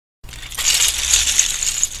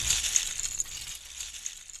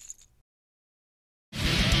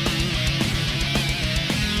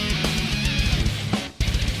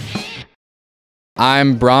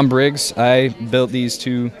I'm Brahm Briggs. I built these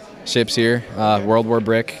two ships here, World War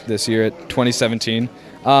Brick, this year at 2017.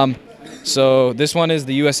 So this one is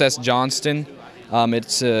the USS Johnston.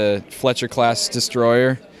 It's a Fletcher-class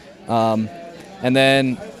destroyer. And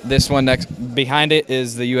then this one next behind it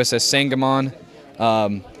is the USS Sangamon,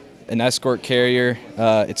 an escort carrier.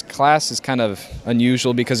 Its class is kind of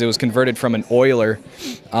unusual because it was converted from an oiler,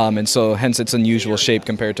 and so hence its unusual shape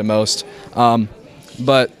compared to most.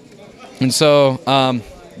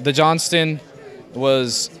 The Johnston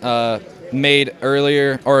was made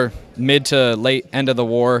earlier or mid to late end of the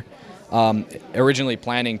war, originally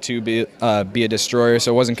planning to be a destroyer,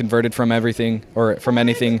 so it wasn't converted from everything or from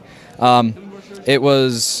anything. It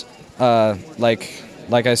was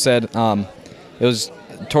like I said, it was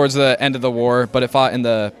towards the end of the war, but it fought in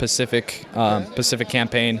the Pacific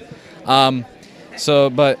campaign.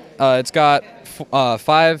 It's got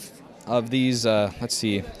 5 of these. Let's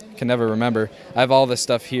see, can never remember. I have all this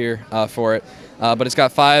stuff here for it, but it's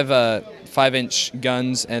got 5 5-inch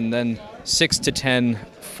guns and then 6 to 10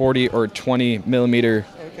 40 or 20 millimeter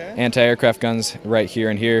anti-aircraft guns right here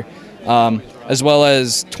and here, as well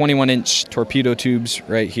as 21-inch torpedo tubes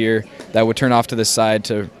right here that would turn off to the side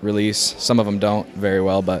to release. Some of them don't very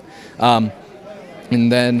well, but and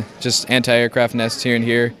then just anti-aircraft nests here and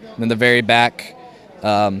here. And then the very back.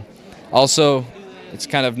 Also, it's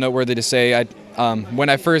kind of noteworthy to say, when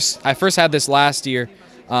I first had this last year,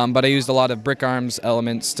 but I used a lot of brick arms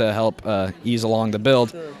elements to help ease along the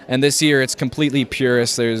build. And this year it's completely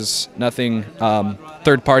purist. There's nothing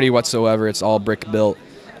third party whatsoever. It's all brick built.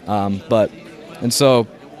 And so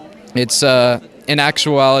it's in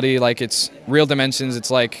actuality, like its real dimensions,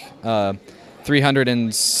 it's like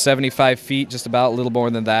 375 feet, just about, a little more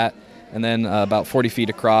than that, and then about 40 feet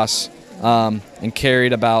across, and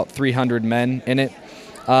carried about 300 men in it.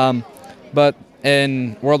 But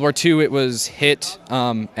in World War II, it was hit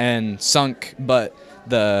and sunk, but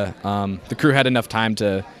the crew had enough time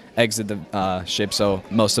to exit the ship, so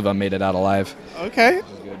most of them made it out alive. Okay.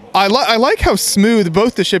 I like how smooth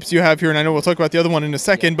both the ships you have here, and I know we'll talk about the other one in a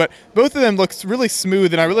second, but both of them looks really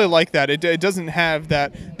smooth, and I really like that. It doesn't have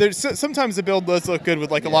that. Sometimes the build does look good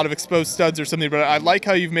with like a lot of exposed studs or something, but I like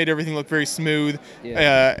how you've made everything look very smooth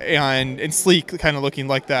and sleek, kind of looking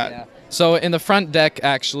like that. Yeah. So in the front deck,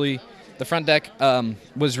 actually, the front deck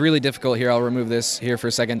was really difficult here. I'll remove this here for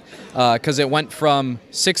a second, because it went from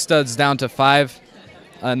 6 studs down to 5,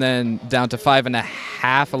 and then down to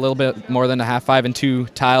 5.5, a little bit more than a half, 5 and 2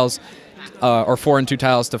 tiles, or 4 and 2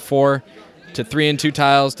 tiles to 4, to 3 and 2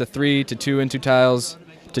 tiles, to 3, to 2 and 2 tiles,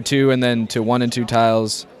 to 2, and then to 1 and 2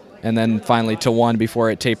 tiles, and then finally to 1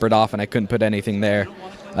 before it tapered off, and I couldn't put anything there.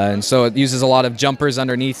 And so it uses a lot of jumpers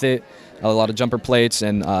underneath it, a lot of jumper plates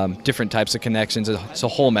and different types of connections. It's a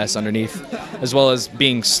whole mess underneath, as well as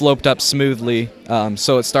being sloped up smoothly.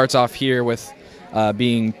 So it starts off here with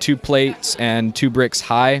being 2 plates and 2 bricks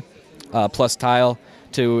high, plus tile,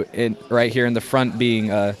 to right here in the front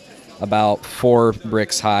being about 4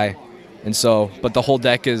 bricks high. And so, but the whole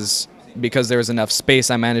deck is, because there was enough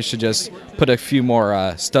space, I managed to just put a few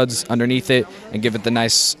more studs underneath it and give it the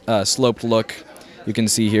nice sloped look you can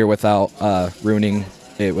see here without ruining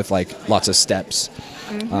it with like lots of steps.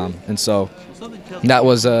 And so that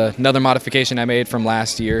was another modification I made from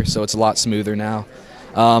last year, so it's a lot smoother now.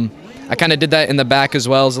 I kind of did that in the back as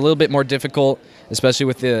well. It's a little bit more difficult, especially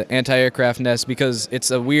with the anti-aircraft nest, because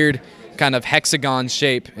it's a weird kind of hexagon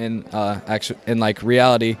shape in like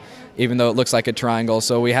reality, even though it looks like a triangle.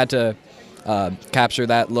 So we had to capture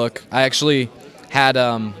that look. I actually had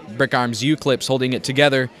Brick Arms U-clips holding it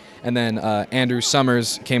together, and then Andrew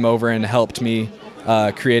Summers came over and helped me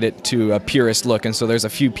create it to a purist look, and so there's a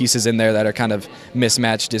few pieces in there that are kind of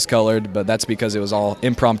mismatched, discolored, but that's because it was all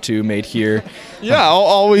impromptu, made here. Yeah,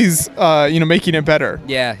 always making it better.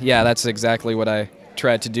 Yeah, that's exactly what I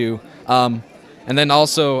tried to do. And then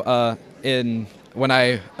also when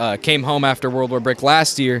I came home after World War Brick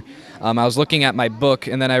last year, I was looking at my book,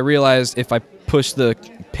 and then I realized if I push the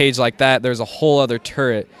page like that, there's a whole other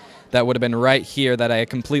turret that would have been right here that I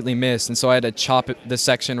completely missed, and so I had to chop this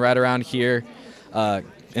section right around here,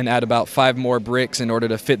 and add about 5 more bricks in order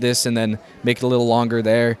to fit this, and then make it a little longer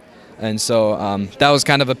there. And so that was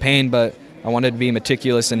kind of a pain, but I wanted to be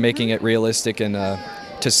meticulous in making it realistic and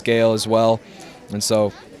to scale as well. And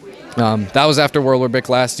so that was after World War Brick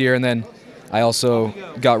last year, and then I also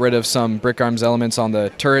got rid of some Brick Arms elements on the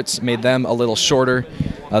turrets, made them a little shorter.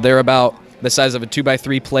 They're about the size of a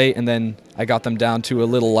 2x3 plate, and then I got them down to a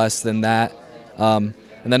little less than that. And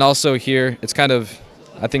then also here, it's kind of,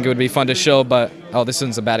 I think it would be fun to show, but, oh, this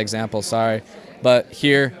one's a bad example, sorry. But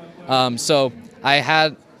here, so I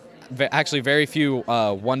had actually very few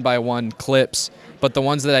 1x1 clips, but the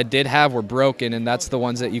ones that I did have were broken, and that's the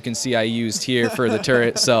ones that you can see I used here for the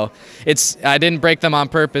turret. So I didn't break them on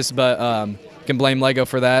purpose, but can blame Lego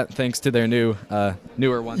for that, thanks to their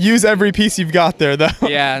newer ones. Use every piece you've got there, though.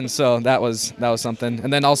 Yeah, and so that was something.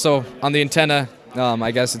 And then also on the antenna,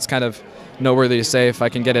 I guess it's kind of noteworthy to say if I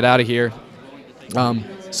can get it out of here.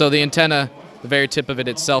 So the antenna, the very tip of it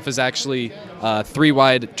itself is actually 3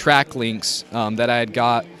 wide track links that I had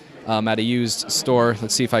got at a used store.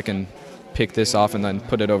 Let's see if I can pick this off and then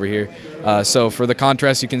put it over here. So for the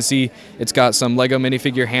contrast, you can see it's got some Lego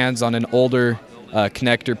minifigure hands on an older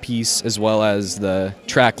connector piece, as well as the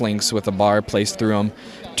track links with a bar placed through them,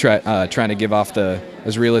 trying to give off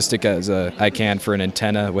as realistic as I can for an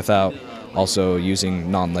antenna without also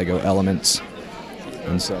using non-Lego elements.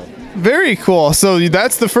 And so very cool. So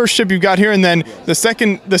that's the first ship you've got here, and then the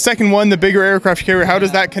second one, the bigger aircraft carrier. How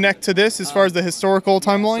does that connect to this as far as the historical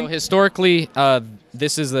timeline? So historically,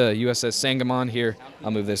 this is the USS Sangamon here.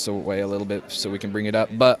 I'll move this away a little bit so we can bring it up.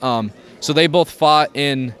 But so they both fought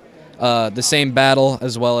in the same battle,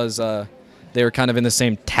 as well as they were kind of in the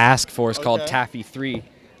same task force called Taffy 3.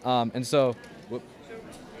 And so,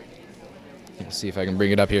 let's see if I can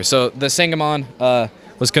bring it up here. So the Sangamon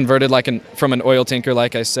was converted from an oil tanker,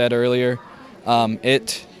 like I said earlier.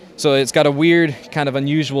 So it's got a weird, kind of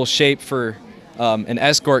unusual shape for an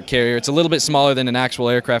escort carrier. It's a little bit smaller than an actual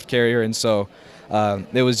aircraft carrier, and so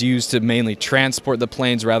it was used to mainly transport the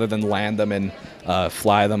planes rather than land them and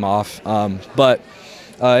fly them off. But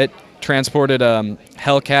it transported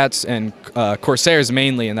Hellcats and Corsairs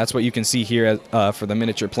mainly, and that's what you can see here for the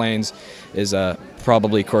miniature planes is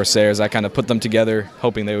probably Corsairs. I kind of put them together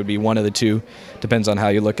hoping they would be one of the two. Depends on how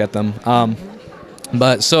you look at them.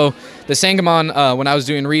 But so the Sangamon, when I was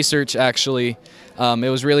doing research, actually, it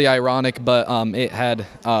was really ironic, but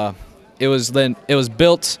it was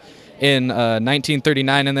built in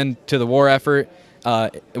 1939, and then to the war effort,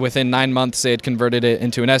 within 9 months they had converted it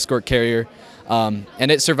into an escort carrier.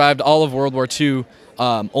 And it survived all of World War II,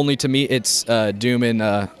 only to meet its doom in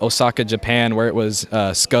Osaka, Japan, where it was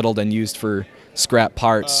scuttled and used for scrap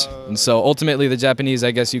parts. And so ultimately the Japanese,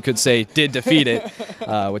 I guess you could say, did defeat it,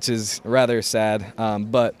 which is rather sad.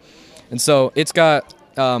 And so it's got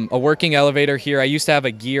a working elevator here. I used to have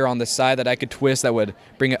a gear on the side that I could twist that would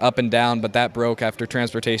bring it up and down, but that broke after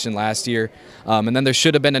transportation last year. And then there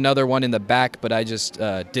should have been another one in the back, but I just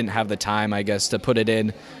didn't have the time, I guess, to put it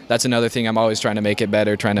in. That's another thing. I'm always trying to make it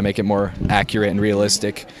better, trying to make it more accurate and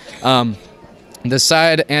realistic. The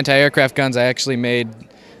side anti-aircraft guns I actually made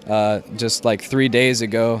just like 3 days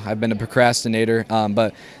ago. I've been a procrastinator,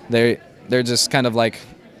 but they're just kind of like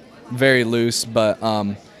very loose, but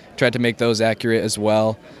tried to make those accurate as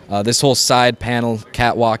well. This whole side panel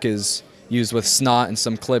catwalk is used with snot and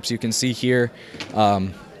some clips you can see here,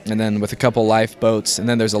 and then with a couple lifeboats, and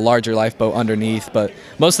then there's a larger lifeboat underneath, but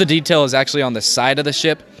most of the detail is actually on the side of the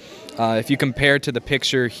ship. If you compare to the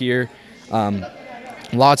picture here,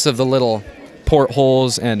 lots of the little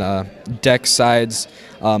portholes and deck sides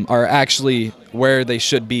are actually where they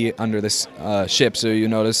should be under this ship. So you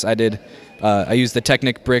notice I used the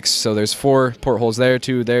Technic bricks, so there's 4 portholes there,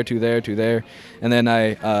 2 there, 2 there, 2 there, and then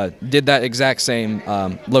I did that exact same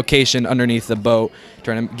location underneath the boat,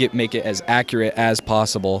 trying to make it as accurate as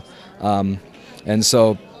possible. And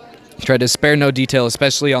so tried to spare no detail,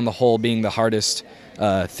 especially on the hull being the hardest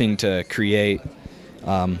thing to create.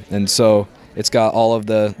 And so it's got all of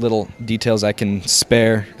the little details I can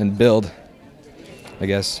spare and build, I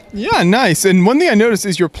guess. Yeah, nice. And one thing I noticed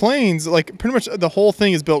is your planes, like pretty much the whole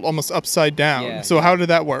thing is built almost upside down. Yeah. So how did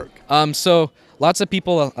that work? So lots of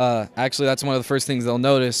people, actually that's one of the first things they'll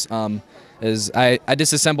notice, is I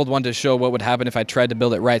disassembled one to show what would happen if I tried to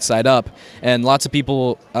build it right side up. And lots of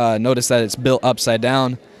people notice that it's built upside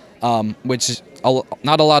down, which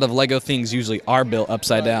not a lot of Lego things usually are built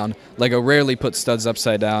upside down. Lego rarely puts studs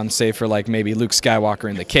upside down, save for like maybe Luke Skywalker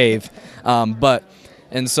in the cave.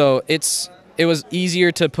 And so it was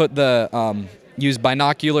easier to put use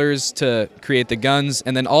binoculars to create the guns,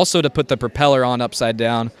 and then also to put the propeller on upside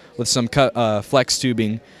down with some flex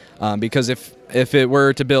tubing, because if it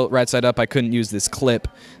were to build right side up, I couldn't use this clip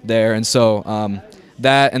there. And so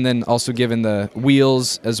that, and then also given the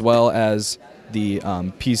wheels as well as the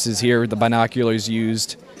pieces here, the binoculars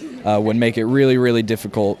used, would make it really, really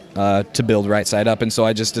difficult to build right side up. And so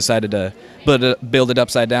I just decided to build it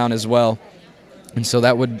upside down as well. And so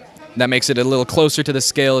that makes it a little closer to the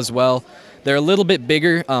scale as well. They're a little bit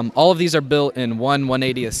bigger. All of these are built in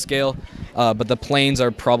 1/180th scale, but the planes are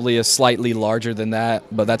probably a slightly larger than that,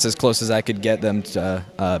 but that's as close as I could get them to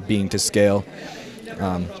being to scale.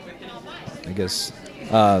 I guess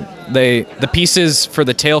the pieces for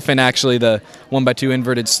the tail fin, actually, the 1x2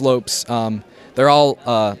 inverted slopes, They're all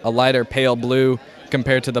a lighter pale blue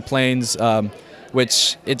compared to the planes,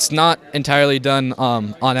 which it's not entirely done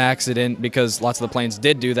on accident because lots of the planes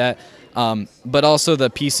did do that. But also the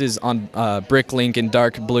pieces on Bricklink in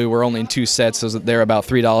dark blue were only in 2 sets, so they're about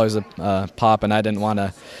 $3 a pop, and I didn't want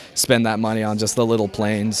to spend that money on just the little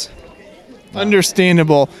planes.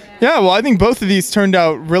 Understandable. Yeah, well, I think both of these turned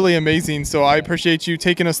out really amazing, so I appreciate you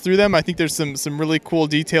taking us through them. I think there's some really cool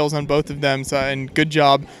details on both of them, so, and good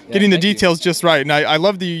job getting the details just right. And I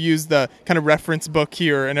love that you use the kind of reference book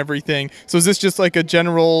here and everything. So is this just like a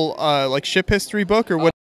general like ship history book, or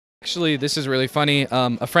what? Actually, this is really funny.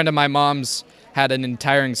 A friend of my mom's had an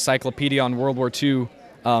entire encyclopedia on World War II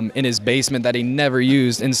in his basement that he never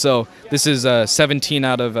used, and so this is 17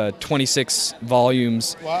 out of 26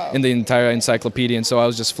 volumes in the entire encyclopedia. And so I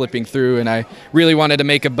was just flipping through, and I really wanted to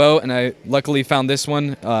make a boat, and I luckily found this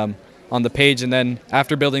one on the page. And then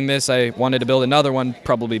after building this, I wanted to build another one,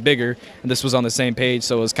 probably bigger, and this was on the same page.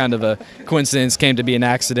 So it was kind of a coincidence, came to be an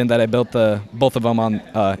accident that I built both of them on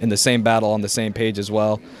in the same battle on the same page as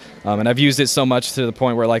well. And I've used it so much to the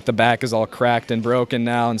point where like the back is all cracked and broken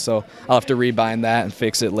now, and so I'll have to rebind that and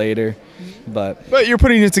fix it later. But you're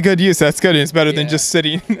putting it to good use. That's good. It's better than just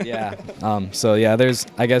sitting. Yeah. So yeah,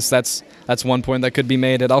 I guess that's one point that could be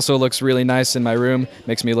made. It also looks really nice in my room.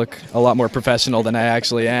 Makes me look a lot more professional than I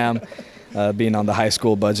actually am, being on the high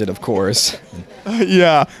school budget, of course.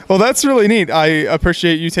 Yeah. Well, that's really neat. I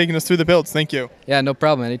appreciate you taking us through the builds. Thank you. Yeah, no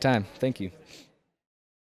problem. Anytime. Thank you.